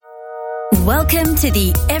Welcome to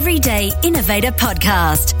the Everyday Innovator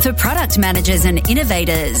podcast for product managers and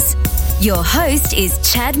innovators. Your host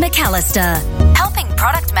is Chad McAllister, helping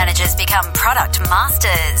product managers become product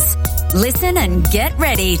masters. Listen and get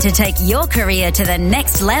ready to take your career to the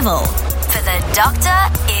next level, for the doctor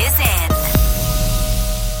is in.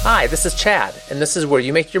 Hi, this is Chad, and this is where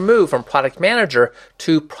you make your move from product manager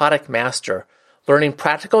to product master, learning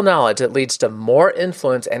practical knowledge that leads to more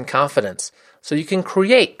influence and confidence, so you can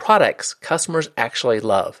create products customers actually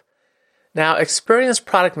love. Now, experienced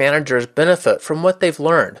product managers benefit from what they've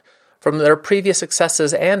learned from their previous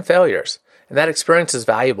successes and failures, and that experience is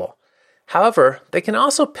valuable. However, they can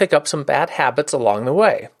also pick up some bad habits along the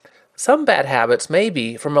way. Some bad habits may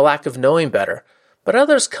be from a lack of knowing better, but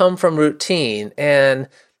others come from routine and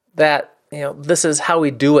that, this is how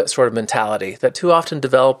we do it sort of mentality that too often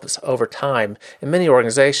develops over time in many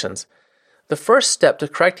organizations. The first step to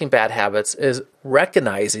correcting bad habits is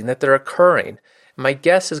recognizing that they're occurring. And my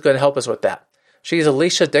guest is going to help us with that. She's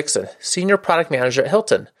Alicia Dixon, Senior Product Manager at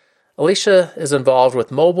Hilton. Alicia is involved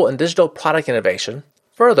with mobile and digital product innovation.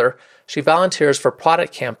 Further, she volunteers for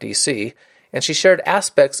Product Camp DC, and she shared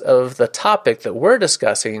aspects of the topic that we're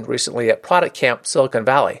discussing recently at Product Camp Silicon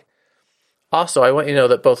Valley. Also, I want you to know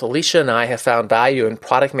that both Alicia and I have found value in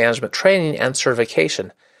product management training and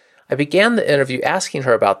certification. I began the interview asking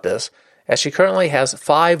her about this, as she currently has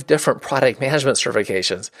 5 different product management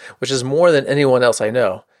certifications, which is more than anyone else I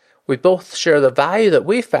know. We both share the value that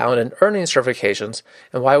we found in earning certifications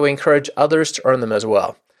and why we encourage others to earn them as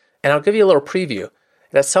well. And I'll give you a little preview. It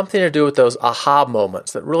has something to do with those aha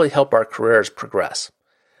moments that really help our careers progress.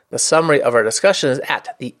 The summary of our discussion is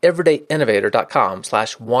at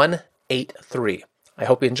theeverydayinnovator.com/183. I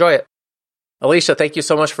hope you enjoy it. Alicia, thank you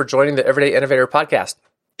so much for joining the Everyday Innovator podcast.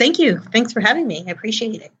 Thank you. Thanks for having me. I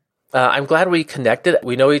appreciate it. I'm glad we connected.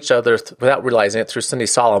 We know each other without realizing it through Cindy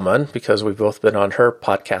Solomon, because we've both been on her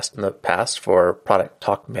podcast in the past for Product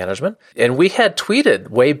Talk Management. And we had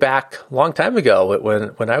tweeted way back a long time ago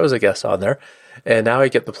when I was a guest on there. And now I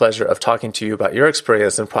get the pleasure of talking to you about your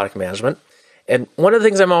experience in product management. And one of the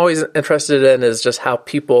things I'm always interested in is just how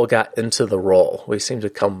people got into the role. We seem to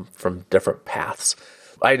come from different paths.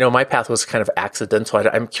 I know my path was kind of accidental.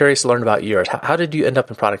 I'm curious to learn about yours. How did you end up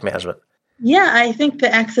in product management? Yeah, I think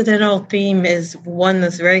the accidental theme is one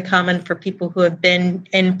that's very common for people who have been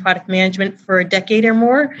in product management for a decade or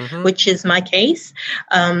more, which is my case.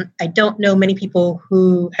 I don't know many people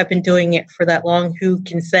who have been doing it for that long who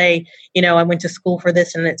can say, I went to school for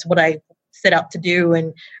this and it's what I set out to do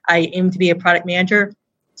and I aim to be a product manager.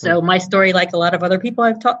 So my story, like a lot of other people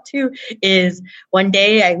I've talked to, is one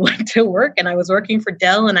day I went to work and I was working for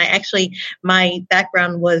Dell, and my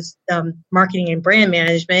background was marketing and brand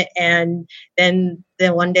management. And then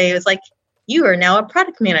one day it was like, you are now a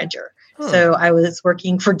product manager. So I was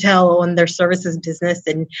working for Dell on their services business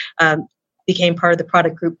and became part of the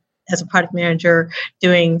product group as a product manager,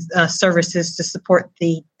 doing services to support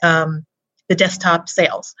the desktop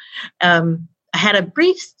sales. I had a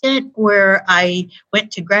brief stint where I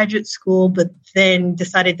went to graduate school, but then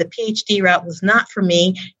decided the PhD route was not for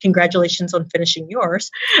me. Congratulations on finishing yours.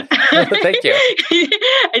 Thank you.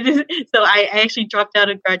 So I actually dropped out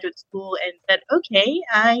of graduate school and said, okay,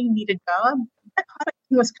 I need a job. That product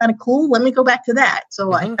was kind of cool. Let me go back to that.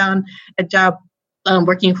 So I found a job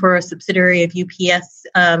working for a subsidiary of UPS,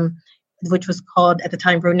 which was called at the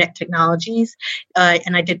time Ronet Technologies.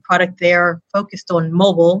 And I did product there focused on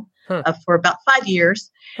mobile. For about 5 years.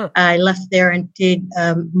 I left there and did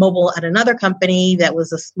mobile at another company that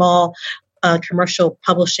was a small commercial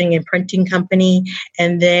publishing and printing company.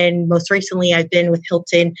 And then most recently, I've been with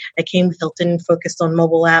Hilton. I came with Hilton, focused on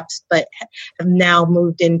mobile apps, but have now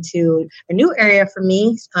moved into a new area for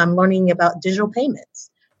me. I'm learning about digital payments.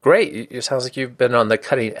 Great. It sounds like you've been on the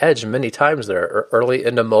cutting edge many times there, early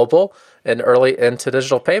into mobile and early into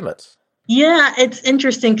digital payments. Yeah, it's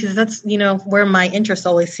interesting because that's, where my interest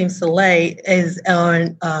always seems to lay is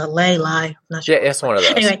on lie. I'm not sure. Yeah, it's one of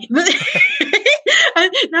those. Anyway,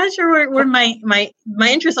 I'm not sure where my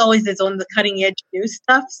interest always is on the cutting edge new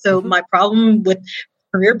stuff. So my problem with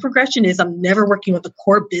career progression is I'm never working with the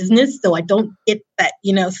core business. So I don't get that,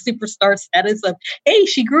 superstar status of, hey,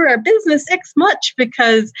 she grew our business X much,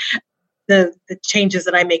 because the changes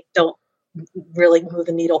that I make don't really move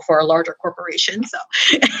the needle for a larger corporation. So,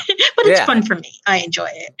 but it's fun for me. I enjoy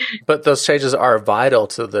it. But those changes are vital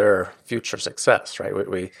to their future success, right?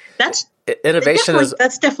 That's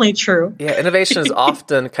definitely true. Yeah, innovation is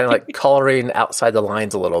often kind of like coloring outside the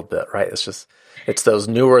lines a little bit, right? It's those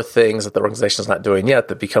newer things that the organization is not doing yet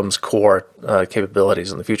that becomes core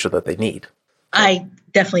capabilities in the future that they need. I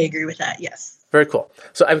definitely agree with that. Yes. Very cool.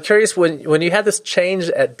 So I'm curious, when you had this change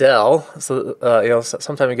at Dell,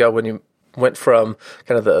 some time ago, when you went from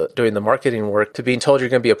kind of doing the marketing work to being told you're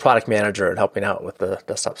going to be a product manager and helping out with the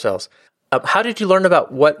desktop sales, how did you learn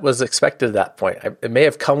about what was expected at that point? It may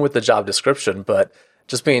have come with the job description, but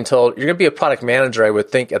just being told you're going to be a product manager, I would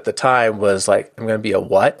think at the time was like, I'm going to be a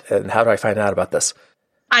what? And how do I find out about this?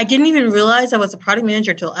 I didn't even realize I was a product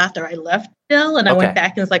manager until after I left Dell, and I went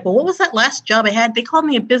back and was like, well, what was that last job I had? They called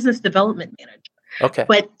me a business development manager. Okay.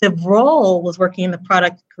 But the role was working in the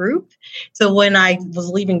product group. So when I was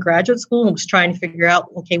leaving graduate school and was trying to figure out,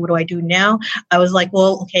 okay, what do I do now? I was like,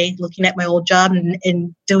 well, okay, looking at my old job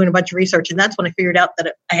and doing a bunch of research. And that's when I figured out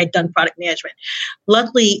that I had done product management.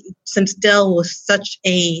 Luckily, since Dell was such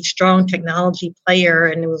a strong technology player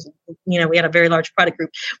and it was, we had a very large product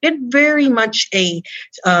group, we had very much a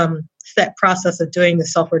set process of doing the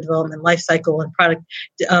software development lifecycle and product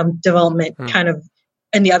development kind of,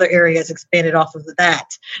 and the other areas expanded off of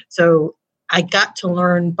that. So I got to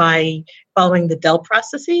learn by following the Dell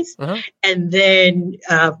processes and then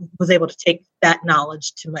was able to take that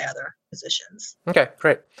knowledge to my other positions. Okay,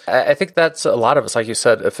 great. I think that's a lot of us. Like you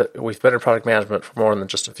said, we've been in product management for more than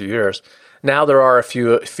just a few years. Now there are a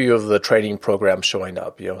few of the training programs showing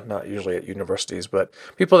up, not usually at universities, but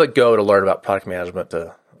people that go to learn about product management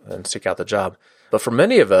and seek out the job. But for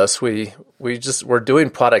many of us, we're doing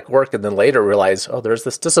product work and then later realize, there's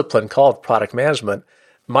this discipline called product management.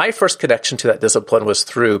 My first connection to that discipline was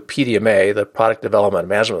through PDMA, the Product Development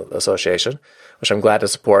Management Association, which I'm glad to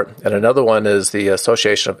support. And another one is the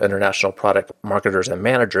Association of International Product Marketers and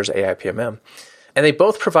Managers, AIPMM. And they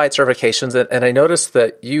both provide certifications. And I noticed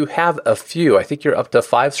that you have a few. I think you're up to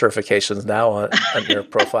 5 certifications now on your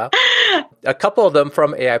profile. A couple of them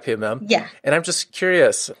from AIPMM. Yeah. And I'm just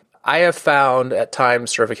curious. I have found at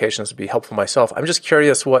times certifications to be helpful myself. I'm just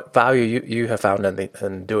curious what value you have found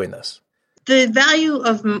in doing this. The value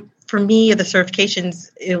for me of the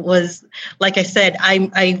certifications, it was, like I said,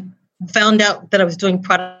 I found out that I was doing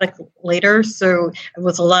product later. So it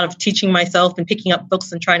was a lot of teaching myself and picking up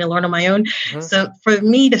books and trying to learn on my own. Mm-hmm. So for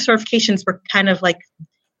me, the certifications were kind of like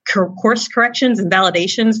course corrections and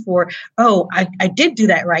validations for, I did do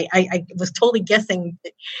that right. I was totally guessing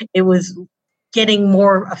it was getting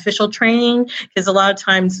more official training, because a lot of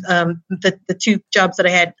times the 2 jobs that I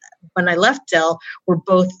had when I left Dell were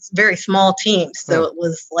both very small teams. So it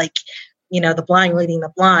was like, the blind leading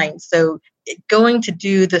the blind. So going to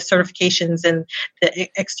do the certifications and the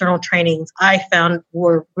external trainings, I found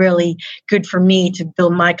were really good for me to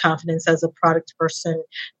build my confidence as a product person,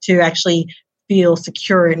 to actually feel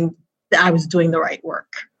secure in that I was doing the right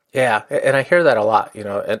work. Yeah, and I hear that a lot,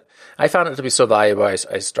 and I found it to be so valuable. I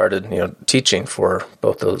started, teaching for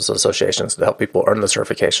both those associations to help people earn the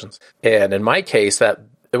certifications. And in my case, that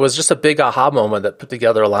it was just a big aha moment that put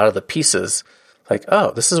together a lot of the pieces. Like,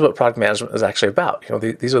 this is what product management is actually about.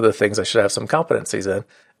 These are the things I should have some competencies in.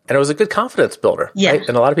 And it was a good confidence builder. Yeah. Right?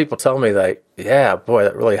 And a lot of people tell me that, that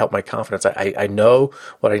really helped my confidence. I know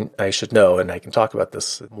what I should know, and I can talk about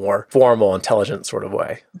this more formal, intelligent sort of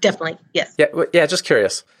way. Definitely, yes. Yeah, just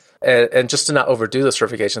curious. And just to not overdo the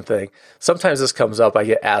certification thing, sometimes this comes up. I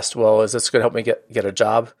get asked, well, is this going to help me get a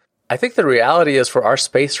job? I think the reality is for our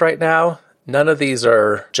space right now, none of these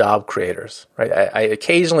are job creators, right? I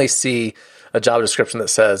occasionally see a job description that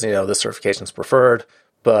says, this certification is preferred.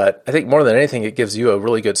 But I think more than anything, it gives you a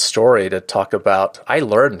really good story to talk about. I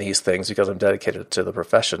learned these things because I'm dedicated to the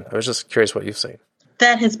profession. I was just curious what you've seen.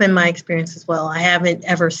 That has been my experience as well. I haven't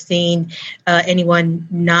ever seen anyone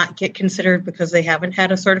not get considered because they haven't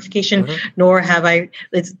had a certification, nor have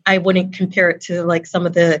I wouldn't compare it to like some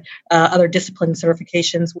of the other discipline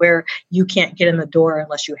certifications where you can't get in the door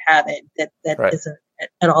unless you have it. That right. Isn't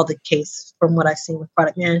at all the case from what I've seen with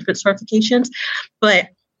product management certifications. But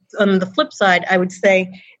on the flip side, I would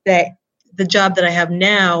say that the job that I have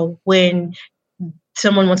now, when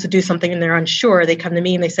someone wants to do something and they're unsure, they come to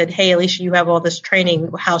me and they said, hey, Alicia, you have all this training.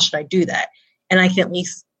 How should I do that? And I can at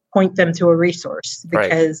least point them to a resource,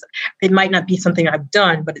 because it might not be something I've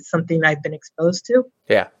done, but it's something I've been exposed to.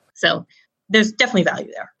 Yeah. So there's definitely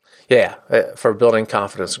value there. Yeah. For building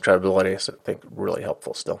confidence and credibility, so I think really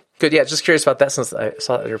helpful still. Good. Yeah. Just curious about that since I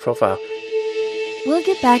saw that in your profile. We'll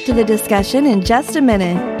get back to the discussion in just a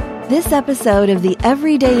minute. This episode of The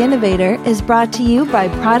Everyday Innovator is brought to you by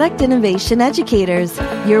Product Innovation Educators,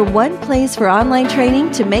 your one place for online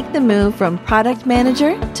training to make the move from product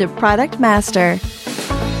manager to product master.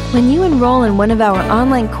 When you enroll in one of our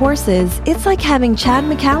online courses, it's like having Chad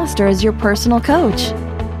McAllister as your personal coach.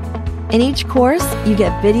 In each course, you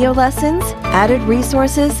get video lessons, added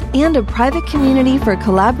resources, and a private community for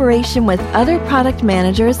collaboration with other product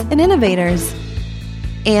managers and innovators.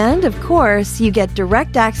 And, of course, you get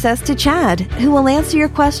direct access to Chad, who will answer your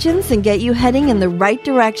questions and get you heading in the right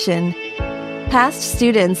direction. Past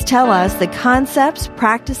students tell us the concepts,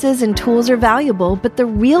 practices, and tools are valuable, but the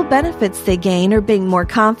real benefits they gain are being more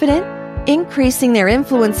confident, increasing their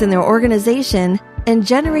influence in their organization, and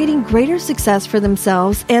generating greater success for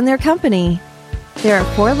themselves and their company. There are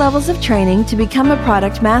 4 levels of training to become a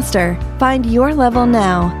product master. Find your level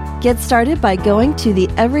now. Get started by going to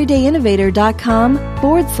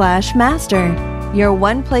theeverydayinnovator.com/master. Your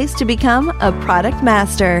one place to become a product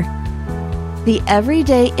master.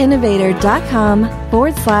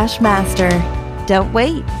 theeverydayinnovator.com/master. Don't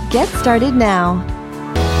wait. Get started now.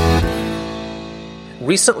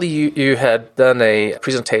 Recently, you had done a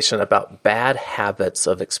presentation about bad habits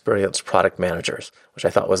of experienced product managers, which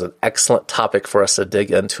I thought was an excellent topic for us to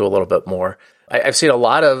dig into a little bit more. I've seen a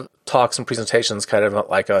lot of talks and presentations kind of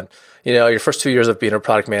like on, your first 2 years of being a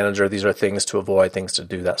product manager, these are things to avoid, things to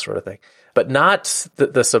do, that sort of thing. But not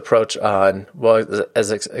this approach on, well,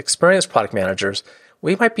 as experienced product managers,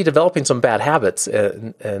 we might be developing some bad habits,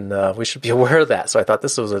 and we should be aware of that. So I thought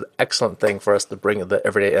this was an excellent thing for us to bring to the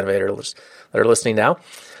everyday innovators that are listening now.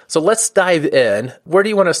 So let's dive in. Where do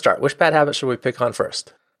you want to start? Which bad habit should we pick on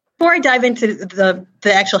first? Before I dive into the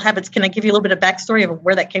actual habits, can I give you a little bit of backstory of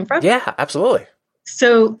where that came from? Yeah, absolutely.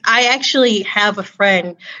 So I actually have a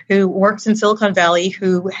friend who works in Silicon Valley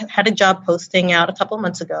who had a job posting out a couple of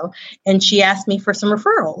months ago, and she asked me for some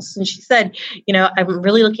referrals. And she said, I'm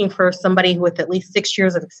really looking for somebody with at least 6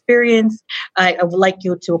 years of experience. I would like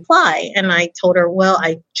you to apply. And I told her, well,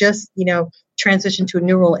 I just, transitioned to a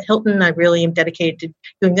new role at Hilton. I really am dedicated to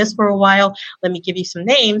doing this for a while. Let me give you some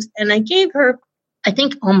names. And I gave her, I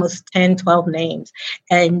think, almost 10, 12 names.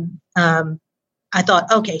 And I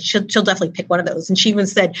thought, okay, she'll definitely pick one of those. And she even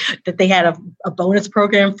said that they had a bonus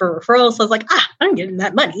program for referrals. So I was like, I'm getting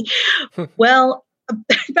that money. Well,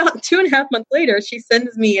 about 2.5 months later, she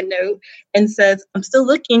sends me a note and says, I'm still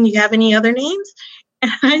looking. You have any other names?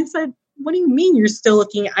 And I said, what do you mean you're still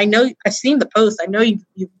looking? I know I've seen the post. I know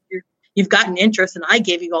you've gotten interest, and I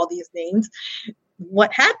gave you all these names.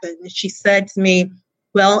 What happened? And she said to me,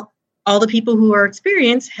 well, all the people who are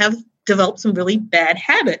experienced have developed some really bad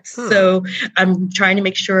habits. So I'm trying to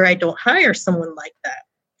make sure I don't hire someone like that.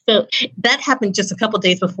 So that happened just a couple of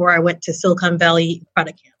days before I went to Silicon Valley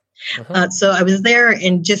Product Camp. So I was there,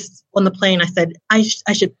 and just on the plane, I said, I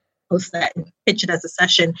should post that and pitch it as a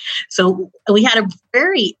session. So we had a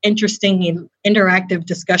very interesting and interactive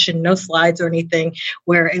discussion, no slides or anything,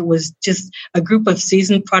 where it was just a group of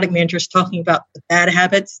seasoned product managers talking about the bad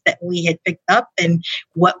habits that we had picked up and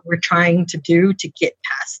what we're trying to do to get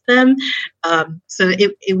past them. So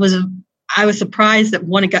it was I was surprised that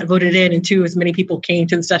one, it got voted in, and two, as many people came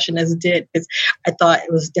to the session as it did, because I thought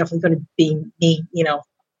it was definitely going to be me,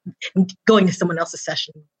 going to someone else's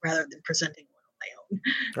session rather than presenting one on my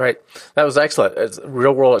own. Right. That was excellent. It's a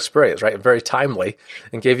real world experience, right? Very timely,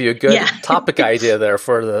 and gave you a good topic idea there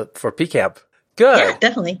for PCamp. Good. Yeah,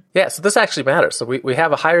 definitely. Yeah, so this actually matters. So we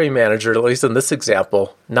have a hiring manager, at least in this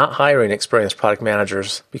example, not hiring experienced product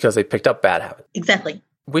managers because they picked up bad habits. Exactly.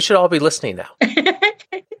 We should all be listening now.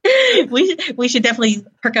 We should definitely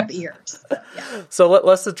perk up the ears. Yeah. So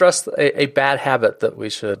let's address a bad habit that we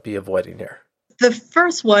should be avoiding here. The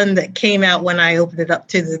first one that came out when I opened it up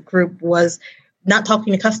to the group was not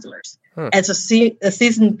talking to customers. As a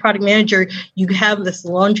seasoned product manager, you have this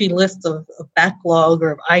laundry list of backlog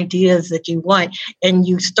or of ideas that you want, and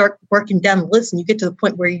you start working down the list, and you get to the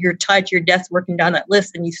point where you're tied to your desk working down that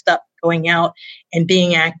list, and you stop going out and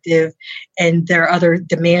being active. And there are other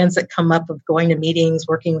demands that come up of going to meetings,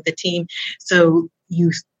 working with the team. So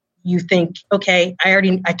you think, okay,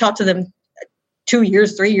 I talked to them 2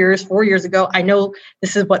 years, 3 years, 4 years ago. I know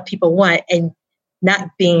this is what people want, and not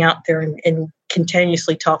being out there and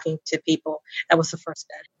continuously talking to people. That was the first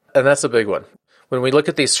step. And that's a big one. When we look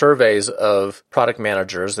at these surveys of product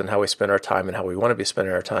managers and how we spend our time and how we want to be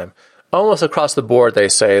spending our time, almost across the board, they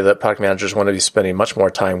say that product managers want to be spending much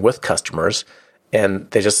more time with customers, and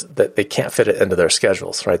they can't fit it into their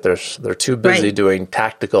schedules, right? They're too busy doing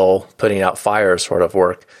tactical, putting out fires sort of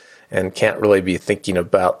work, and can't really be thinking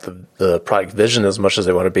about the product vision as much as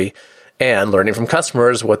they want to be, and learning from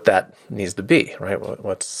customers what that needs to be, right?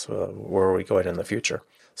 Where are we going in the future?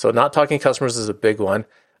 So not talking to customers is a big one.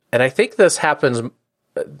 And I think this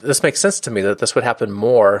makes sense to me that this would happen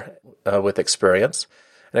more with experience,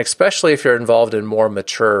 and especially if you're involved in more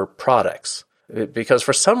mature products. Because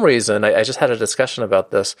for some reason, I just had a discussion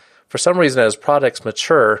about this, for some reason as products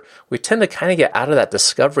mature, we tend to kind of get out of that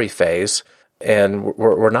discovery phase, and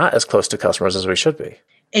we're not as close to customers as we should be.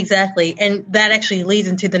 Exactly. And that actually leads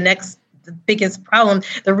into the next the biggest problem.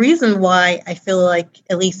 The reason why I feel like,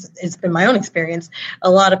 at least it's been my own experience,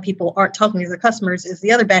 a lot of people aren't talking to their customers is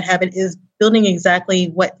the other bad habit is building exactly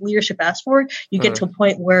what leadership asks for. You get to a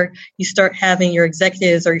point where you start having your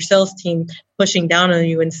executives or your sales team pushing down on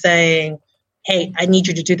you and saying, hey, I need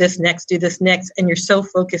you to do this next. And you're so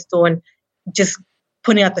focused on just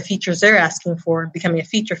putting out the features they're asking for and becoming a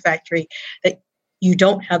feature factory that you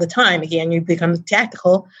don't have the time. Again, you become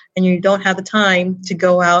tactical and you don't have the time to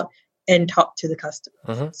go out and talk to the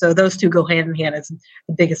customer. So those two go hand in hand as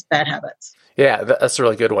the biggest bad habits. Yeah, that's a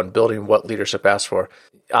really good one, building what leadership asks for.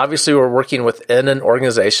 Obviously, we're working within an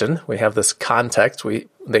organization. We have this context. We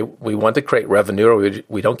want to create revenue, or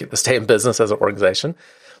we don't get to stay in business as an organization.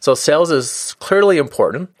 So sales is clearly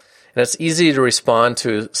important, and it's easy to respond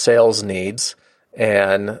to sales needs.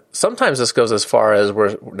 And sometimes this goes as far as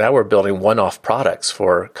we're building one-off products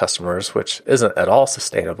for customers, which isn't at all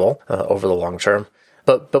sustainable over the long term.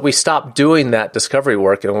 But we stop doing that discovery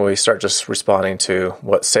work, and when we start just responding to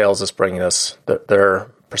what sales is bringing us,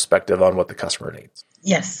 their perspective on what the customer needs.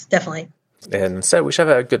 Yes, definitely. And instead, we should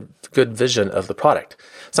have a good vision of the product.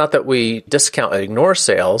 It's not that we discount and ignore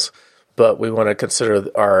sales, but we want to consider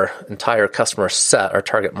our entire customer set, our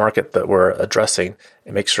target market that we're addressing,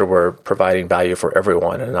 and make sure we're providing value for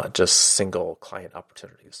everyone and not just single client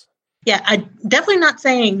opportunities. Yeah, I'm definitely not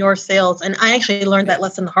saying ignore sales. And I actually learned that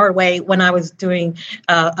lesson the hard way when I was doing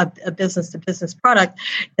a business-to-business product,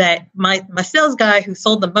 that my sales guy who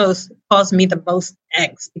sold the most caused me the most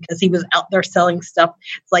eggs because he was out there selling stuff.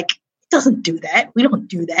 It's like, it doesn't do that. We don't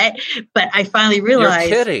do that. But I finally realized—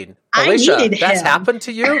 You're kidding. Alicia, that's happened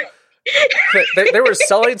to you? they were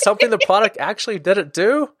selling something the product actually didn't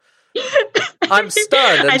do? I'm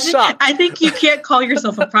stunned and shocked. I think you can't call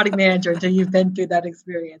yourself a product manager until you've been through that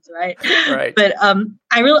experience, right? Right. But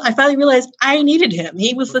I finally realized I needed him.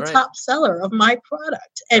 He was the top seller of my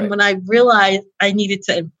product. And when I realized I needed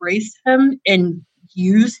to embrace him and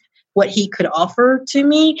use what he could offer to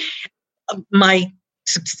me, my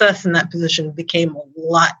success in that position became a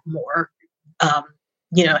lot more,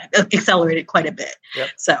 accelerated quite a bit. Yep.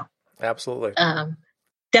 So absolutely.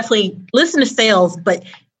 Definitely listen to sales, but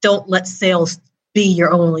don't let sales be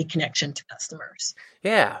your only connection to customers.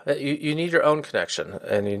 Yeah, you need your own connection,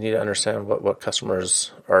 and you need to understand what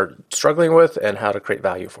customers are struggling with and how to create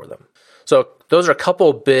value for them. So those are a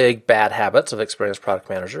couple big bad habits of experienced product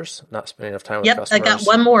managers, not spending enough time with customers. I got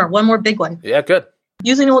one more big one. Yeah, good.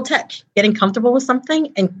 Using old tech, getting comfortable with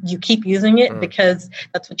something, and you keep using it because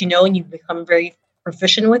that's what you know, and you become very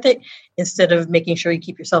proficient with it, instead of making sure you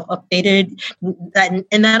keep yourself updated.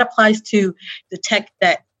 And that applies to the tech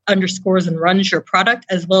that underscores and runs your product,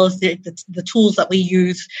 as well as the tools that we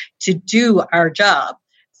use to do our job.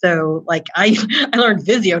 So like I learned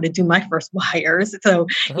Visio to do my first wires. So,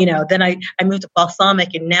 then I moved to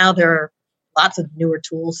Balsamiq, and now there are lots of newer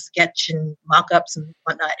tools, Sketch and mockups and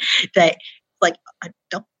whatnot, that like, I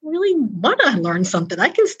don't really want to learn something. I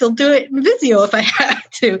can still do it in Visio if I have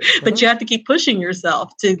to, but you have to keep pushing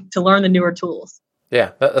yourself to learn the newer tools.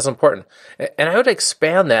 Yeah, that's important. And I would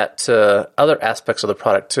expand that to other aspects of the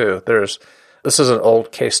product too. This is an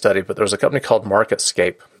old case study, but there's a company called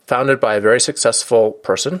MarketScape, founded by a very successful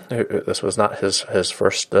person. This was not his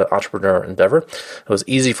first entrepreneur endeavor. It was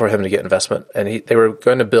easy for him to get investment, and they were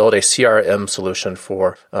going to build a CRM solution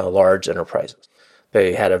for large enterprises.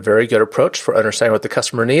 They had a very good approach for understanding what the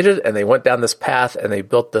customer needed, and they went down this path, and they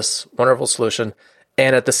built this wonderful solution.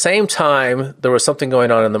 And at the same time, there was something going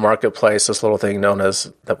on in the marketplace, this little thing known as,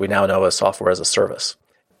 that we now know as software as a service.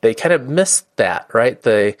 They kind of missed that, right?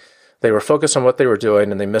 They were focused on what they were doing,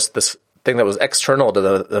 and they missed this thing that was external to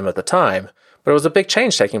them at the time. But it was a big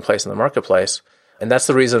change taking place in the marketplace. And that's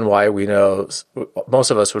the reason why we know most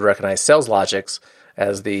of us would recognize SalesLogix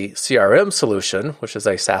as the CRM solution, which is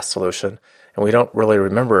a SaaS solution. And we don't really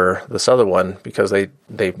remember this other one because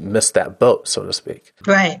they missed that boat, so to speak.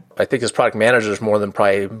 Right. I think as product managers, more than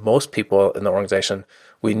probably most people in the organization,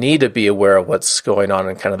 we need to be aware of what's going on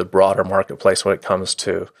in kind of the broader marketplace when it comes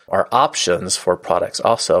to our options for products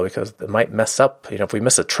also, because it might mess up. If we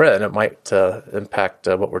miss a trend, it might impact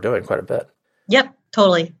what we're doing quite a bit. Yep,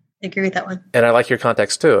 totally. I agree with that one. And I like your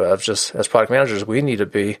context too, of just as product managers, we need to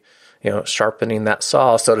be sharpening that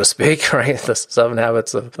saw, so to speak, right? The 7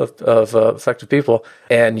 habits of effective people,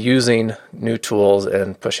 and using new tools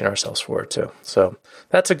and pushing ourselves forward too. So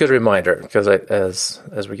that's a good reminder, because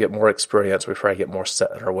as we get more experience, we probably get more set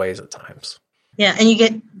in our ways at times. Yeah, and you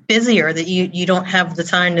get busier, that you don't have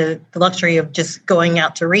the luxury of just going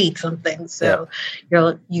out to read something. So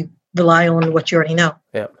you rely on what you already know.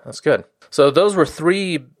 Yeah, that's good. So those were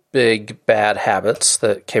 3 big bad habits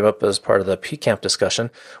that came up as part of the PCAMP discussion.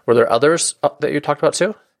 Were there others that you talked about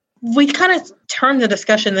too? we kind of turned the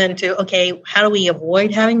discussion then to, okay, how do we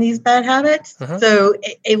avoid having these bad habits? So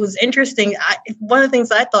it was interesting. One of the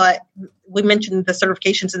things I thought, we mentioned the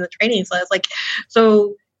certifications and the trainings. So I was like,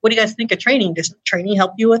 so what do you guys think of training? Does training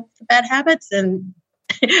help you with the bad habits? And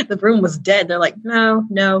the room was dead. They're like, no.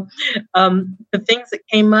 The things that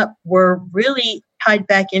came up were really tied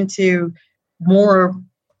back into more,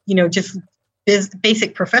 just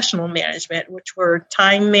basic professional management, which were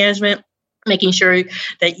time management, making sure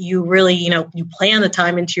that you really, you plan the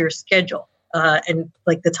time into your schedule, and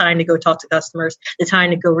like the time to go talk to customers, the time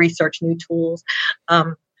to go research new tools,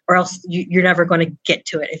 or else you're never going to get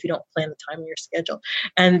to it if you don't plan the time in your schedule.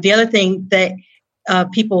 And the other thing that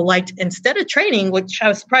people liked instead of training, which I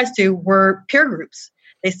was surprised to, were peer groups.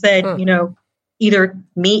 They said, either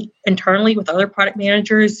meet internally with other product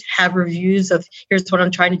managers, have reviews of here's what I'm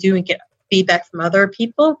trying to do and get feedback from other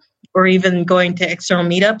people, or even going to external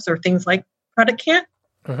meetups or things like Product Camp.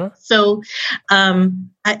 So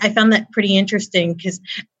I found that pretty interesting because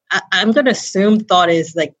I'm going to assume thought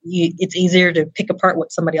is like it's easier to pick apart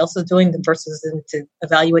what somebody else is doing than versus to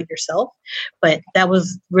evaluate yourself. But that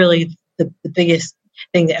was really the biggest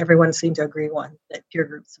thing that everyone seemed to agree on, that peer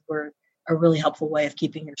groups were a really helpful way of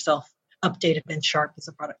keeping yourself updated and sharp as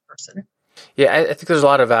a product person. Yeah, I think there's a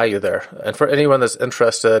lot of value there. And for anyone that's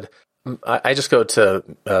interested, I just go to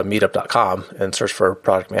meetup.com and search for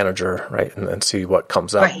product manager, right, and see what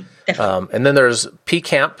comes up. Right, definitely. And then there's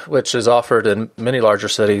PCamp, which is offered in many larger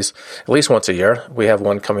cities at least once a year. We have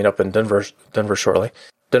one coming up in Denver shortly.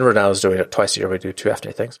 Denver now is doing it twice a year. We do 2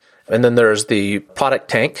 half-day things. And then there's the Product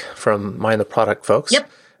Tank from Mind the Product folks. Yep,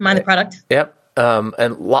 Mind the Product. Yep,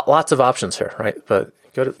 and lots of options here, right? But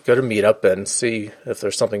go to Meetup and see if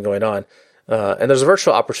there's something going on. And there's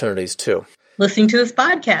virtual opportunities too. Listening to this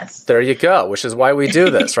podcast. There you go, which is why we do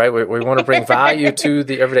this, right? We want to bring value to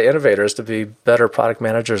the everyday innovators to be better product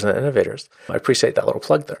managers and innovators. I appreciate that little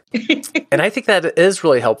plug there. And I think that is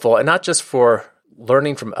really helpful, and not just for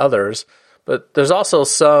learning from others, but there's also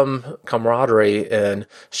some camaraderie in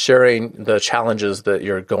sharing the challenges that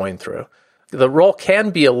you're going through. The role can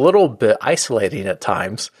be a little bit isolating at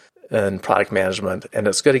times in product management, and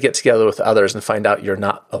it's good to get together with others and find out you're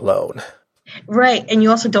not alone. Right. And you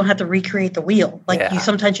also don't have to recreate the wheel. Like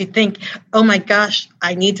sometimes you think, oh my gosh,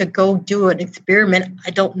 I need to go do an experiment. I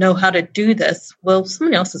don't know how to do this. Well,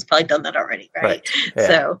 someone else has probably done that already, right? Yeah.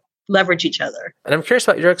 So leverage each other. And I'm curious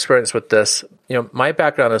about your experience with this. My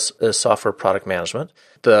background is software product management.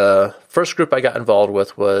 The first group I got involved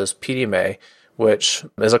with was PDMA, which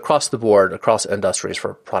is across the board, across industries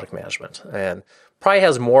for product management, and probably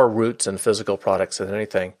has more roots in physical products than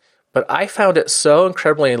anything. But I found it so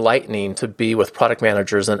incredibly enlightening to be with product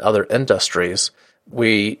managers in other industries.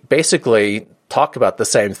 We basically talk about the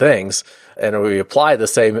same things and we apply the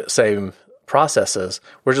same processes.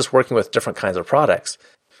 We're just working with different kinds of products.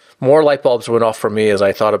 More light bulbs went off for me as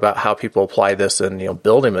I thought about how people apply this in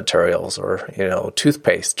building materials or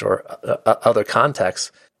toothpaste or other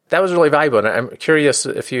contexts. That was really valuable, and I'm curious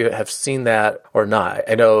if you have seen that or not.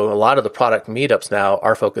 I know a lot of the product meetups now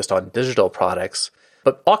are focused on digital products,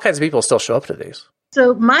 but all kinds of people still show up to these.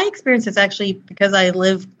 So my experience is actually, because I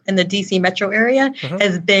live in the DC metro area,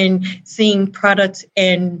 has been seeing products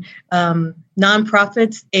in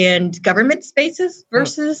nonprofits and government spaces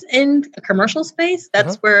versus in a commercial space.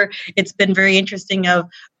 That's where it's been very interesting of,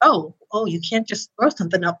 oh, you can't just throw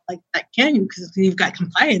something up like that, can you? Because you've got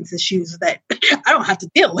compliance issues that I don't have to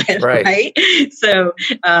deal with, right? So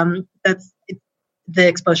that's the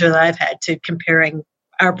exposure that I've had to comparing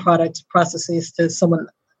our product processes to someone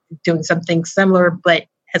doing something similar, but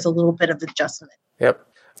has a little bit of adjustment. Yep.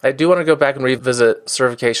 I do want to go back and revisit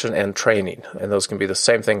certification and training, and those can be the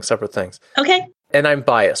same thing, separate things. Okay. And I'm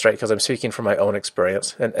biased, right, because I'm speaking from my own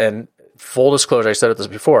experience. And full disclosure, I said this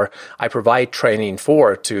before, I provide training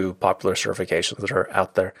for 2 popular certifications that are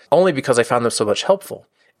out there, only because I found them so much helpful.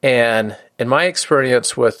 And in my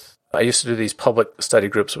experience I used to do these public study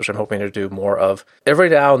groups, which I'm hoping to do more of. Every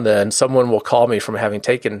now and then, someone will call me from having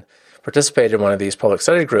participated in one of these public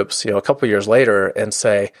study groups, a couple of years later, and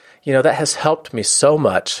say, that has helped me so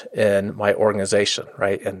much in my organization,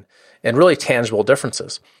 right? And really tangible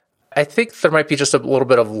differences. I think there might be just a little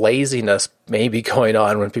bit of laziness maybe going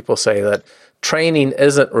on when people say that training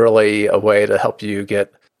isn't really a way to help you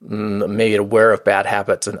get maybe aware of bad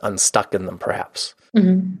habits and unstuck in them, perhaps.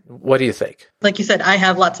 What do you think? Like you said, I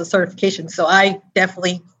have lots of certifications, so I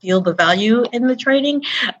definitely feel the value in the training.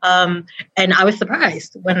 And I was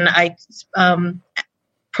surprised when I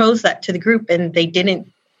posed that to the group and they didn't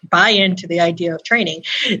buy into the idea of training.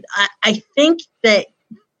 I think that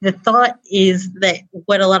the thought is that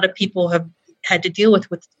what a lot of people have had to deal with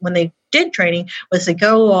when they did training was they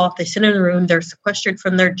go off, they sit in a room, they're sequestered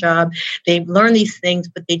from their job, they learn these things,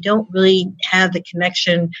 but they don't really have the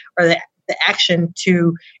connection or the action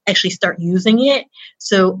to actually start using it.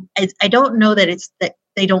 So I don't know that it's that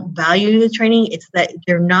they don't value the training, it's that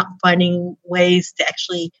they're not finding ways to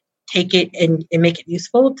actually take it and make it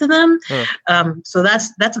useful to them. So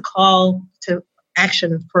that's a call to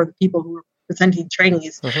action for the people who are presenting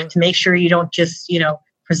trainees to make sure you don't just,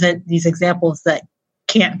 present these examples that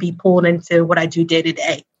can't be pulled into what I do day to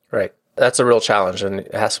day. Right. That's a real challenge, and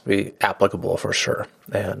it has to be applicable for sure.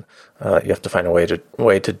 And you have to find a way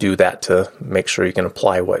to do that to make sure you can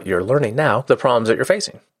apply what you're learning now, the problems that you're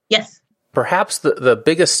facing. Yes. Perhaps the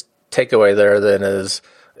biggest takeaway there then is,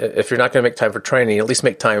 if you're not going to make time for training, at least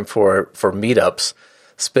make time for meetups,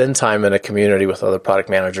 spend time in a community with other product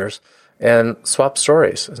managers, and swap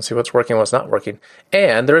stories and see what's working and what's not working.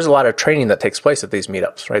 And there is a lot of training that takes place at these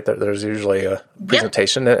meetups, right? There's usually a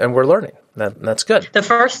presentation, and we're learning. That's good. The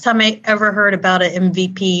first time I ever heard about an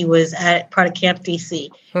MVP was at Product Camp DC,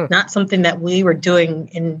 not something that we were doing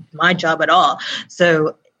in my job at all.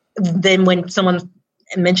 So then when someone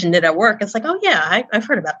mentioned it at work, it's like, oh yeah, I've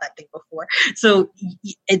heard about that thing before. So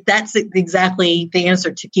that's exactly the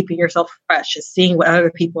answer to keeping yourself fresh, is seeing what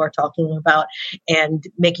other people are talking about and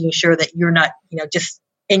making sure that you're not, just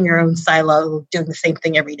in your own silo doing the same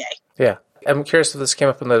thing every day. Yeah. I'm curious if this came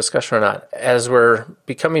up in the discussion or not. As we're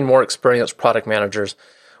becoming more experienced product managers,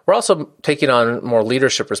 we're also taking on more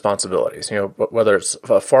leadership responsibilities, whether it's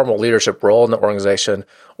a formal leadership role in the organization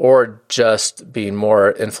or just being more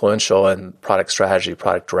influential in product strategy,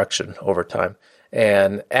 product direction over time.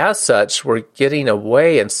 And as such, we're getting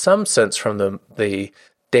away in some sense from the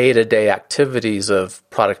day-to-day activities of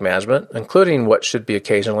product management, including what should be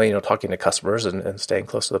occasionally, talking to customers and staying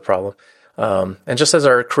close to the problem. And just as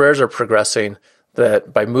our careers are progressing,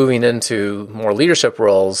 that by moving into more leadership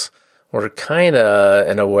roles, we're kind of,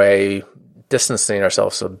 in a way, distancing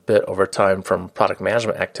ourselves a bit over time from product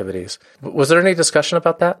management activities. Was there any discussion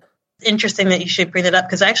about that? Interesting that you should bring that up,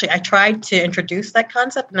 because actually I tried to introduce that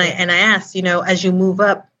concept, and I asked, as you move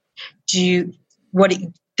up,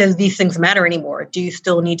 does these things matter anymore? Do you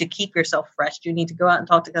still need to keep yourself fresh? Do you need to go out and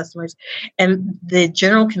talk to customers? And the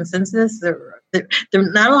general consensus, there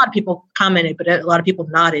not a lot of people commented, but a lot of people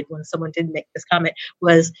nodded when someone did make this comment,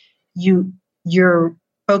 was your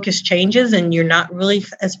focus changes and you're not really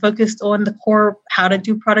as focused on the core how to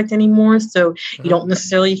do product anymore. So you don't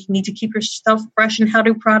necessarily need to keep yourself fresh in how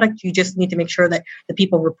to do product. You just need to make sure that the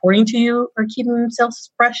people reporting to you are keeping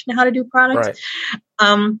themselves fresh in how to do product.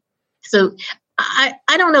 Right. So I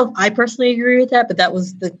don't know if I personally agree with that, but that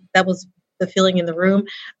was the feeling in the room.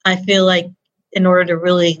 I feel like in order to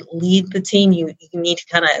really lead the team, you need to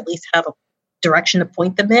kind of at least have a direction to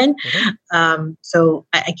point them in. So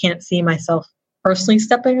I can't see myself personally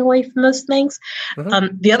stepping away from those things.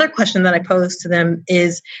 The other question that I pose to them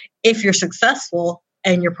is, if you're successful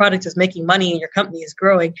and your product is making money and your company is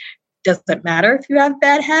growing, does it matter if you have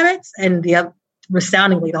bad habits? And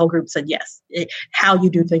resoundingly, the whole group said yes. How you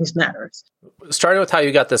do things matters. Starting with how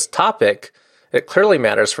you got this topic, it clearly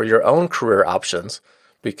matters for your own career options,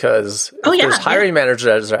 because there's hiring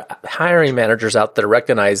managers out there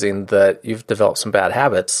recognizing that you've developed some bad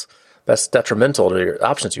habits, that's detrimental to your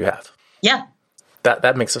options you have. Yeah.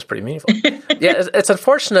 That makes this pretty meaningful. It's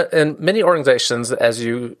unfortunate in many organizations, as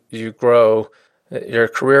you grow, your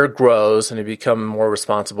career grows and you become more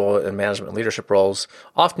responsible in management and leadership roles,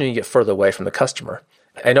 often you get further away from the customer.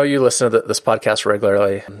 I know you listen to this podcast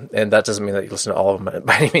regularly, and that doesn't mean that you listen to all of them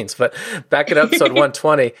by any means, but back in episode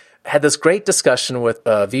 120, I had this great discussion with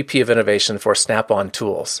VP of Innovation for Snap-on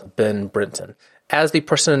Tools, Ben Brinton. As the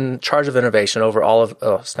person in charge of innovation over all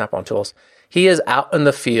of Snap-on Tools, he is out in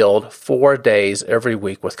the field 4 days every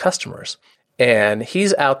week with customers. And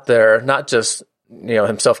he's out there, not just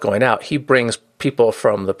himself going out, he brings people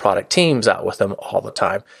from the product teams out with him all the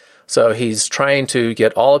time. So he's trying to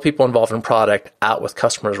get all the people involved in product out with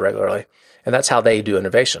customers regularly. And that's how they do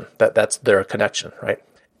innovation. That's their connection, right?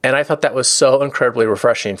 And I thought that was so incredibly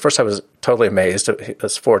refreshing. First, I was totally amazed.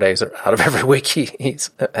 It's 4 days out of every week he's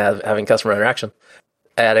having customer interaction.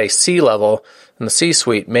 At a C-level, in the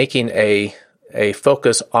C-suite, making a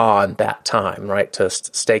focus on that time, right, to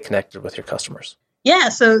stay connected with your customers. Yeah,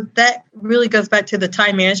 so that really goes back to the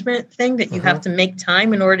time management thing, that you have to make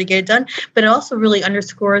time in order to get it done. But it also really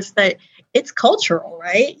underscores that it's cultural,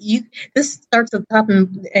 right? This starts at the top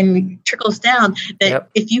and trickles down. That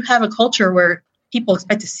if you have a culture where people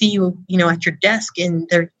expect to see you, at your desk, and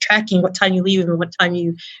they're tracking what time you leave and what time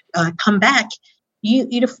you come back,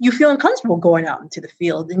 you feel uncomfortable going out into the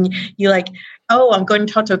field, and you're like, oh, I'm going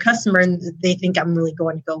to talk to a customer, and they think I'm really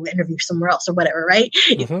going to go interview somewhere else or whatever, right?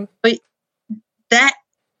 Mm-hmm. But that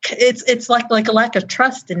it's like a lack of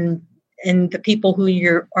trust in the people who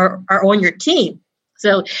are on your team.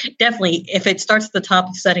 So definitely, if it starts at the top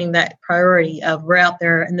of setting that priority of we're out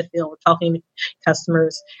there in the field talking to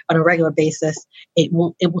customers on a regular basis, it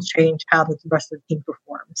will change how the rest of the team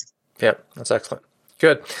performs. Yeah, that's excellent.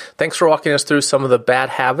 Good. Thanks for walking us through some of the bad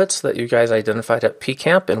habits that you guys identified at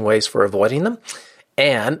PCAMP and ways for avoiding them.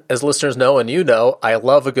 And as listeners know, and you know, I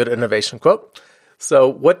love a good innovation quote. So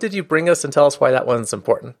what did you bring us, and tell us why that one's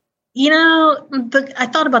important? I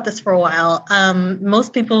thought about this for a while.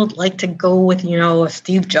 Most people like to go with, a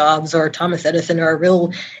Steve Jobs or Thomas Edison or a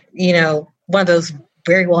real, one of those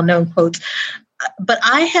very well-known quotes. But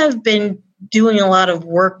I have been doing a lot of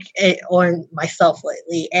work on myself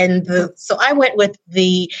lately. And so I went with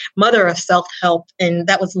the mother of self-help, and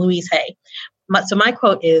that was Louise Hay. So my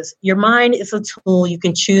quote is, your mind is a tool you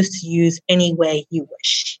can choose to use any way you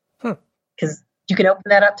wish. Because you can open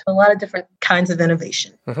that up to a lot of different kinds of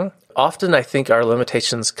innovation. Mm-hmm. Often I think our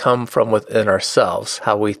limitations come from within ourselves,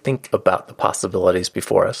 how we think about the possibilities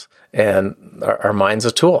before us. And our mind's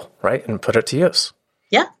a tool, right? And put it to use.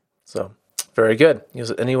 Yeah. So very good. Use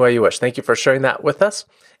it any way you wish. Thank you for sharing that with us.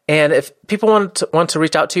 And if people want to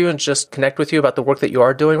reach out to you and just connect with you about the work that you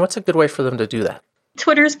are doing, what's a good way for them to do that?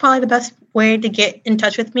 Twitter is probably the best way to get in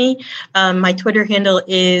touch with me. My Twitter handle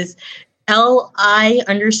is LI_LI_D.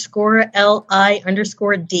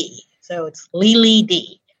 So it's Lily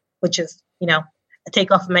D, which is, a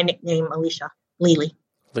takeoff of my nickname, Alicia. Lily.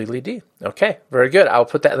 Lily D. Okay, very good. I'll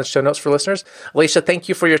put that in the show notes for listeners. Alicia, thank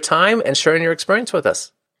you for your time and sharing your experience with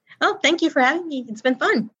us. Oh, thank you for having me. It's been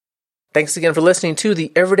fun. Thanks again for listening to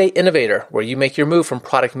The Everyday Innovator, where you make your move from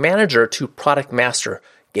product manager to product master,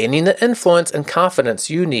 gaining the influence and confidence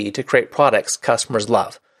you need to create products customers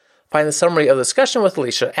love. Find the summary of the discussion with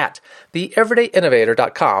Alicia at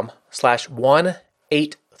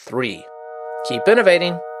theeverydayinnovator.com/183. Keep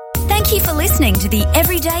innovating. Thank you for listening to The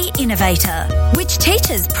Everyday Innovator, which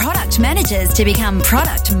teaches product managers to become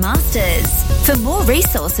product masters. For more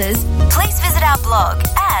resources, please visit our blog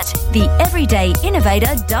at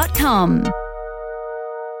theeverydayinnovator.com.